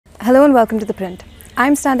Hello and welcome to ThePrint.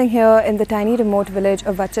 I'm standing here in the tiny remote village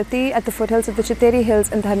of Vachathi at the foothills of the Chitteri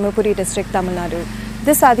Hills in Dharmapuri district, Tamil Nadu.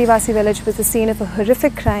 This adivasi village was the scene of a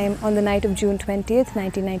horrific crime on the night of June 20th,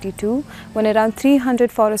 1992, when around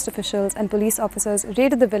 300 forest officials and police officers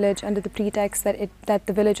raided the village under the pretext that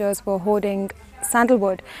the villagers were hoarding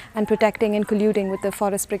sandalwood and protecting and colluding with the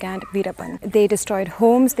forest brigand Veerappan. They destroyed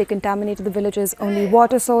homes, they contaminated the village's only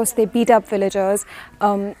water source, they beat up villagers,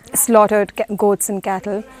 slaughtered goats and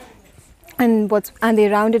cattle, and they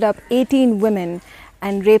rounded up 18 women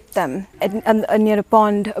and raped them near a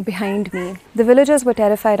pond behind me. The villagers were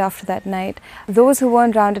terrified after that night. Those who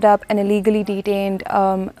weren't rounded up and illegally detained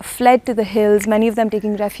fled to the hills, many of them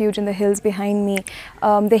taking refuge in the hills behind me.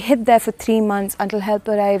 They hid there for 3 months until help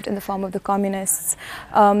arrived in the form of the communists.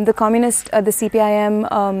 The CPIM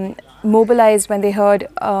mobilized when they heard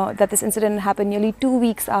that this incident happened nearly 2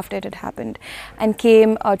 weeks after it had happened, and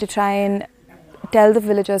came to try and tell the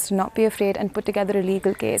villagers to not be afraid and put together a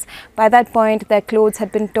legal case. By that point, their clothes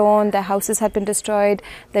had been torn, their houses had been destroyed,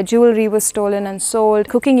 their jewelry was stolen and sold,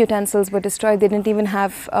 cooking utensils were destroyed, they didn't even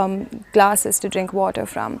have glasses to drink water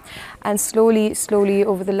from. And slowly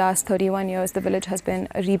over the last 31 years, the village has been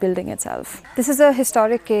rebuilding itself. This is a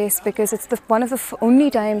historic case because it's one of the only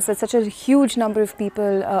times that such a huge number of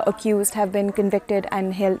people accused have been convicted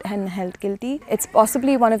and held guilty. It's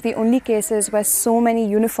possibly one of the only cases where so many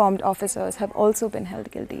uniformed officers have also been held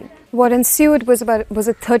guilty. What ensued was a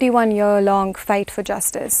 31-year-long fight for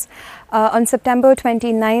justice. On September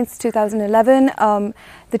 29th, 2011,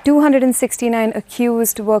 the 269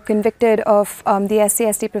 accused were convicted of the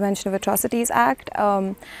SC/ST Prevention of Atrocities Act.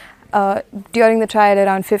 During the trial,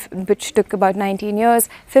 which took about 19 years,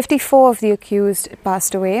 54 of the accused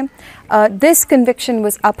passed away. This conviction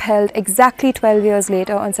was upheld exactly 12 years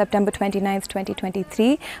later on September 29th,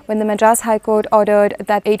 2023, when the Madras High Court ordered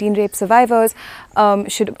that 18 rape survivors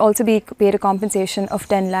should also be paid a compensation of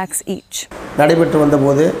 10 lakhs each. நடைபெற்று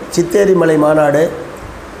வந்தபோது சித்தேரி மலை மாநாடு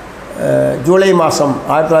ஜூலை மாதம்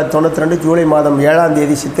 1992 ஜூலை மாதம் 7ஆம்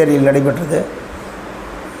தேதி சித்தேரியில் நடைபெற்றது.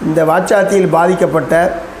 இந்த வாச்சாத்தியில் பாதிக்கப்பட்ட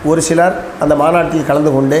ஒரு சிலர் அந்த மாநாட்டில்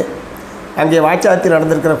கலந்து கொண்டு அங்கே வாச்சாத்தில்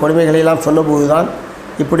நடந்திருக்கிற கொடுமைகளையெல்லாம் சொன்னபோது தான்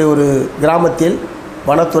இப்படி ஒரு கிராமத்தில்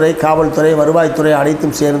வனத்துறை, காவல்துறை, வருவாய்த்துறை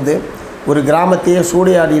அனைத்தும் சேர்ந்து ஒரு கிராமத்தையே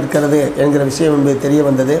சூறையாடி இருக்கிறது என்கிற விஷயம் என்பது தெரிய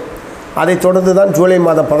வந்தது. அதைத் தொடர்ந்து தான் ஜூலை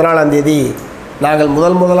மாதம் 14ஆம் தேதி நாங்கள்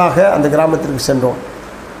முதலாக அந்த கிராமத்திற்கு சென்றோம்.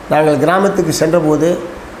 நாங்கள் கிராமத்துக்கு சென்றபோது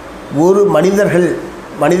ஒரு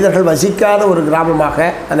மனிதர்கள் வசிக்காத ஒரு கிராமமாக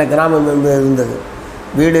அந்த கிராமம் இருந்தது.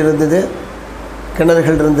 வீடு இருந்தது,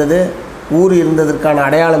 கிணறுகள் இருந்தது, ஊர் இருந்ததற்கான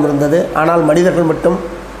அடையாளம் இருந்தது. ஆனால் மனிதர்கள் மட்டும்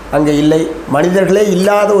அங்கே இல்லை. மனிதர்களே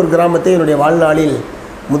இல்லாத ஒரு கிராமத்தை என்னுடைய வாழ்நாளில்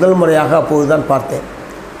முதல் முறையாக அப்போது தான் பார்த்தேன்.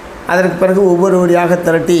 அதற்கு பிறகு ஒவ்வொருவரையாக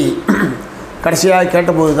திரட்டி கடைசியாக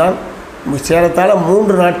கேட்டபோது தான் சேரத்தால்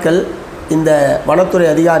 3 நாட்கள் இந்த வனத்துறை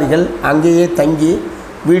அதிகாரிகள் அங்கேயே தங்கி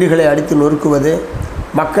வீடுகளை அடித்து நொறுக்குவது,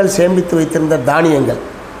 மக்கள் சேமித்து வைத்திருந்த தானியங்கள்,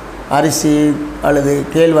 அரிசி அல்லது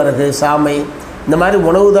கேழ்வரகு, சாமை, இந்த மாதிரி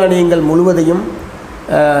உணவு தானியங்கள் முழுவதையும்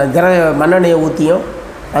மண்ணெண்ணெயை ஊற்றியும்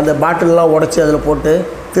அந்த பாட்டிலெலாம் உடச்சி அதில் போட்டு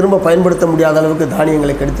திரும்ப பயன்படுத்த முடியாத அளவுக்கு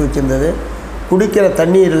தானியங்களை கெடுத்து வச்சுருந்தது. குடிக்கிற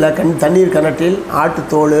தண்ணீர் கிணற்றில்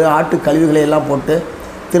ஆட்டுத்தோல், ஆட்டு கழிவுகளை எல்லாம் போட்டு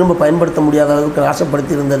திரும்ப பயன்படுத்த முடியாத அளவுக்கு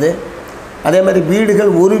நாசப்படுத்தி இருந்தது. அதே மாதிரி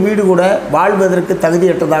வீடுகள், ஒரு வீடு கூட வாழ்வதற்கு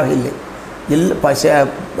தகுதியற்றதாக இல்லை.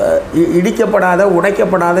 இடிக்கப்படாத,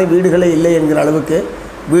 உடைக்கப்படாத வீடுகளே இல்லை என்கிற அளவுக்கு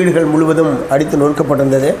வீடுகள் முழுவதும் அடித்து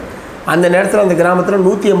நொறுக்கப்பட்டிருந்தது. அந்த நேரத்தில் அந்த கிராமத்தில்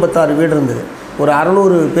 186 வீடு இருந்தது, ஒரு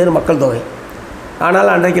 600 பேர் மக்கள் தொகை. ஆனால்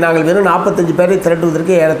அன்றைக்கு நாங்கள் வெறும் 45 பேரை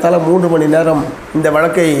திரட்டுவதற்கு ஏறத்தாழ 3 மணி நேரம் இந்த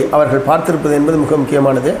வழக்கை அவர்கள் பார்த்திருப்பது என்பது மிக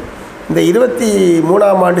முக்கியமானது. இந்த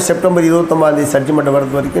 23ஆம் ஆண்டு செப்டம்பர் 29ஆம் தேதி சட்ஜ்மெண்ட்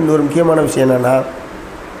வரது வரைக்கும் இன்னொரு முக்கியமான விஷயம் என்னென்னா,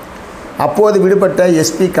 அப்போது விடுபட்ட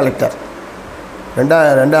எஸ்பி கலெக்டர்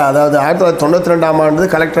அதாவது 1992ஆம் ஆண்டு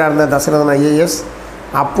கலெக்டராக இருந்த தசரதன் ஐஏஎஸ்,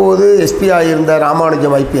 அப்போது எஸ்பியாக இருந்த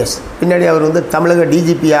ராமானுஜம் ஐபிஎஸ், பின்னாடி அவர் தமிழக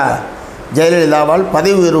டிஜிபியாக ஜெயலலிதாவால்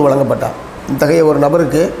பதவி உயர்வு வழங்கப்பட்டார். இத்தகைய ஒரு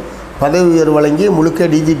நபருக்கு பதவி உயர்வு வழங்கி முழுக்க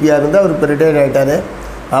டிஜிபியாக இருந்து அவர் இப்போ ரிட்டையர்ட் ஆகிட்டார்.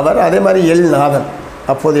 அவர் அதே மாதிரி நாதன்,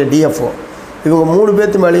 அப்போதைய டிஎஃப்ஓ, இவங்க 3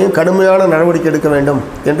 பேர்த்து மேலேயும் கடுமையான நடவடிக்கை எடுக்க வேண்டும்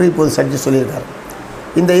என்று இப்போது சர்ஜி சொல்லியிருக்கார்.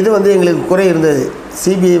 இந்த இது எங்களுக்கு குறை இருந்தது.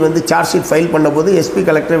 CBI charge sheet file பண்ணபோது SP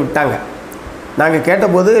கலெக்டரை விட்டாங்க. நாங்கள்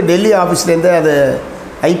கேட்டபோது டெல்லி ஆஃபீஸ்லேருந்து அது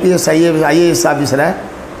ஐபிஎஸ் ஐஏஎஸ் ஆஃபீஸரை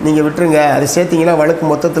நீங்கள் விட்டுருங்க, அதை சேர்த்திங்கன்னா வழக்கு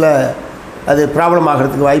மொத்தத்தில் அது ப்ராப்ளம்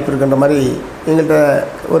ஆகிறதுக்கு வாய்ப்பு இருக்குன்ற மாதிரி எங்கள்கிட்ட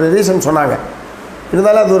ஒரு ரீசன் சொன்னாங்க.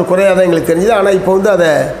 இருந்தாலும் அது ஒரு குறையாக தான் எங்களுக்கு தெரிஞ்சுது. ஆனால் இப்போ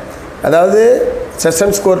அதாவது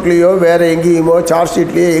செஷன்ஸ் கோர்ட்லேயோ வேறு எங்கேயுமோ சார்ஜ்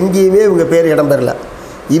ஷீட்லேயோ எங்கேயுமே இவங்க பேர் இடம்பெறல.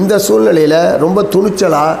 இந்த சூழ்நிலையில் ரொம்ப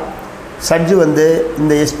துணிச்சலாக சட்ஜு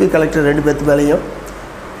இந்த எஸ்பி கலெக்டர் 2 பேர்த்து மேலேயும்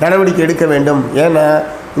நடவடிக்கை எடுக்க வேண்டும். ஏன்னா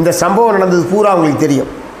இந்த சம்பவம் நடந்தது பூரா அவங்களுக்கு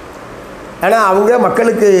தெரியும். ஆனால் அவங்க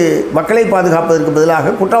மக்களை பாதுகாப்பதற்கு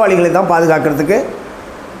பதிலாக குற்றவாளிகளை தான் பாதுகாக்கிறதுக்கு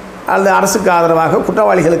அந்த அரசுக்கு ஆதரவாக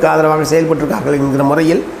குற்றவாளிகளுக்கு ஆதரவாக செயல்பட்டிருக்கார்கள் என்கிற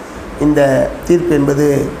முறையில் இந்த தீர்ப்பு என்பது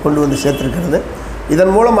கொண்டு வந்து சேர்த்திருக்கிறது.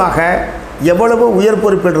 இதன் மூலமாக எவ்வளவு உயர்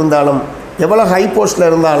பொறுப்பில் இருந்தாலும் எவ்வளவு ஹை போஸ்ட்டில்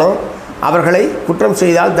இருந்தாலும் அவர்களை குற்றம்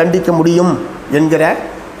செய்தால் தண்டிக்க முடியும் என்கிற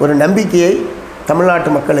ஒரு நம்பிக்கையை தமிழ்நாட்டு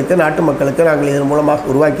மக்களுக்கு நாட்டு மக்களுக்கு நாங்கள் இதன் மூலமாக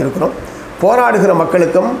உருவாக்கியிருக்கிறோம். போராடுகிற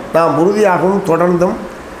மக்களுக்கும் நாம் உறுதியாகவும் தொடர்ந்தும்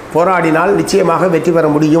போராடினால் நிச்சயமாக வெற்றி பெற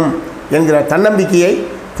முடியும் என்கிற தன்னம்பிக்கையை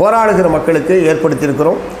போராடுகிற மக்களுக்கு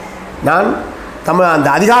ஏற்படுத்தியிருக்கிறோம். நான் அந்த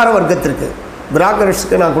அதிகார வர்க்கத்திற்கு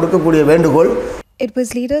பிராக்ரஸ்க்கு நான் கொடுக்கக்கூடிய வேண்டுகோள், It was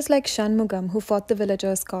leaders like Shanmugam who fought the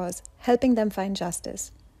villagers' cause, helping them find justice.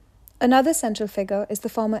 Another central figure is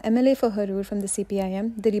the former MLA for Harur from the CPIM,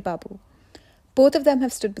 Dilip Babu. Both of them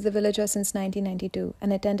have stood with the villagers since 1992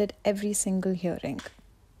 and attended every single hearing.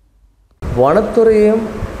 வனத்துறையும்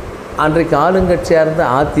அன்றைக்கு ஆளுங்கட்சியாக இருந்த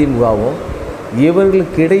அதிமுகவும்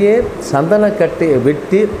இவர்களுக்கிடையே சந்தனக்கட்டையை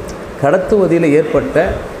வெட்டி கடத்துவதில் ஏற்பட்ட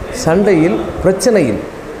சண்டையில் பிரச்சனையில்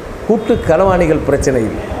கூட்டு களவாணிகள்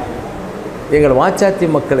பிரச்சனையில் எங்கள் வாச்சாத்தி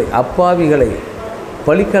மக்களை அப்பாவிகளை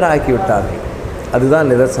பலிக்கடாக்கிவிட்டார்கள். அதுதான்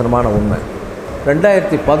நிதர்சனமான உண்மை.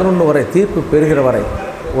 2011 வரை தீர்ப்பு பெறுகிற வரை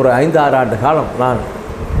ஒரு 5-6 ஆண்டு காலம் நான்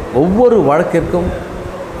ஒவ்வொரு வழக்கிற்கும்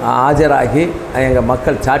ஆஜராகி எங்கள்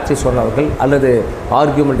மக்கள் சாட்சி சொன்னவர்கள் அல்லது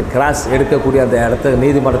ஆர்கியூமெண்ட் கிராஸ் எடுக்கக்கூடிய அந்த இடத்த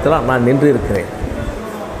நீதிமன்றத்தில் நான் நின்று இருக்கிறேன்.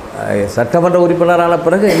 சட்டமன்ற உறுப்பினரான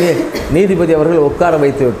பிறகு நீதிபதி அவர்கள் உட்கார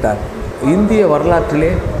வைத்து விட்டார். இந்திய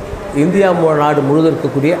வரலாற்றிலே இந்தியா நாடு முழுவதும்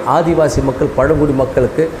இருக்கக்கூடிய ஆதிவாசி மக்கள் பழங்குடி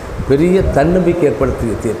மக்களுக்கு பெரிய தன்னம்பிக்கை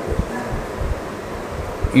ஏற்படுத்திய தீர்ப்பு.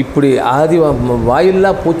 இப்படி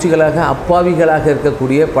வாயில்லா பூச்சிகளாக அப்பாவிகளாக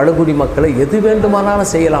இருக்கக்கூடிய பழங்குடி மக்களை எது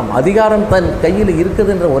வேண்டுமானாலும் செய்யலாம், அதிகாரம் தன் கையில்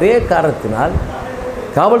இருக்குது என்ற ஒரே காரணத்தினால்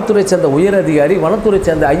காவல்துறை சேர்ந்த உயர் அதிகாரி, வனத்துறை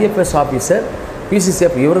சேர்ந்த IFS ஆஃபீஸர்,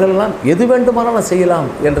 PCCF இவர்களெல்லாம் எது வேண்டுமானாலும் செய்யலாம்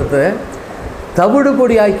என்றதை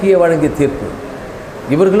தவிடுபொடி ஆக்கிய வழங்கிய தீர்ப்பு.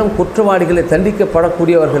 இவர்களும் குற்றவாளிகளை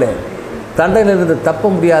தண்டிக்கப்படக்கூடியவர்களே, தண்டனையிலிருந்து தப்ப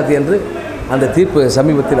முடியாது என்று அந்த தீர்ப்பு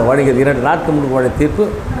சமீபத்தில் வழங்கியது. 2 நாட்கள் முன்பு வழங்கிய தீர்ப்பு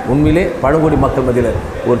உண்மையிலே பழங்குடி மக்கள் மத்தியில்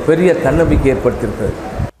ஒரு பெரிய தன்னம்பிக்கை ஏற்படுத்தியிருக்கிறது.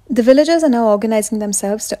 The villagers are now organizing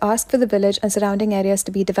themselves to ask for the village and surrounding areas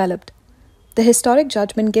to be developed. The historic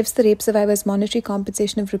judgment gives the rape survivors monetary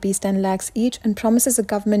compensation of rupees 10 lakhs each and promises a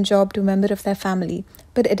government job to a member of their family,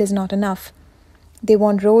 but it is not enough. They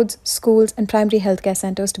want roads, schools and primary healthcare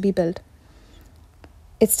centers to be built.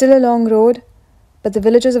 It's still a long road, but the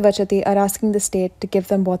villagers of Vachathi are asking the state to give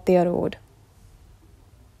them what they are owed.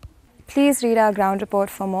 Please read our ground report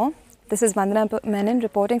for more. This is Vandana Menon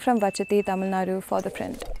reporting from Vachathi, Tamil Nadu for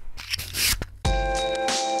ThePrint.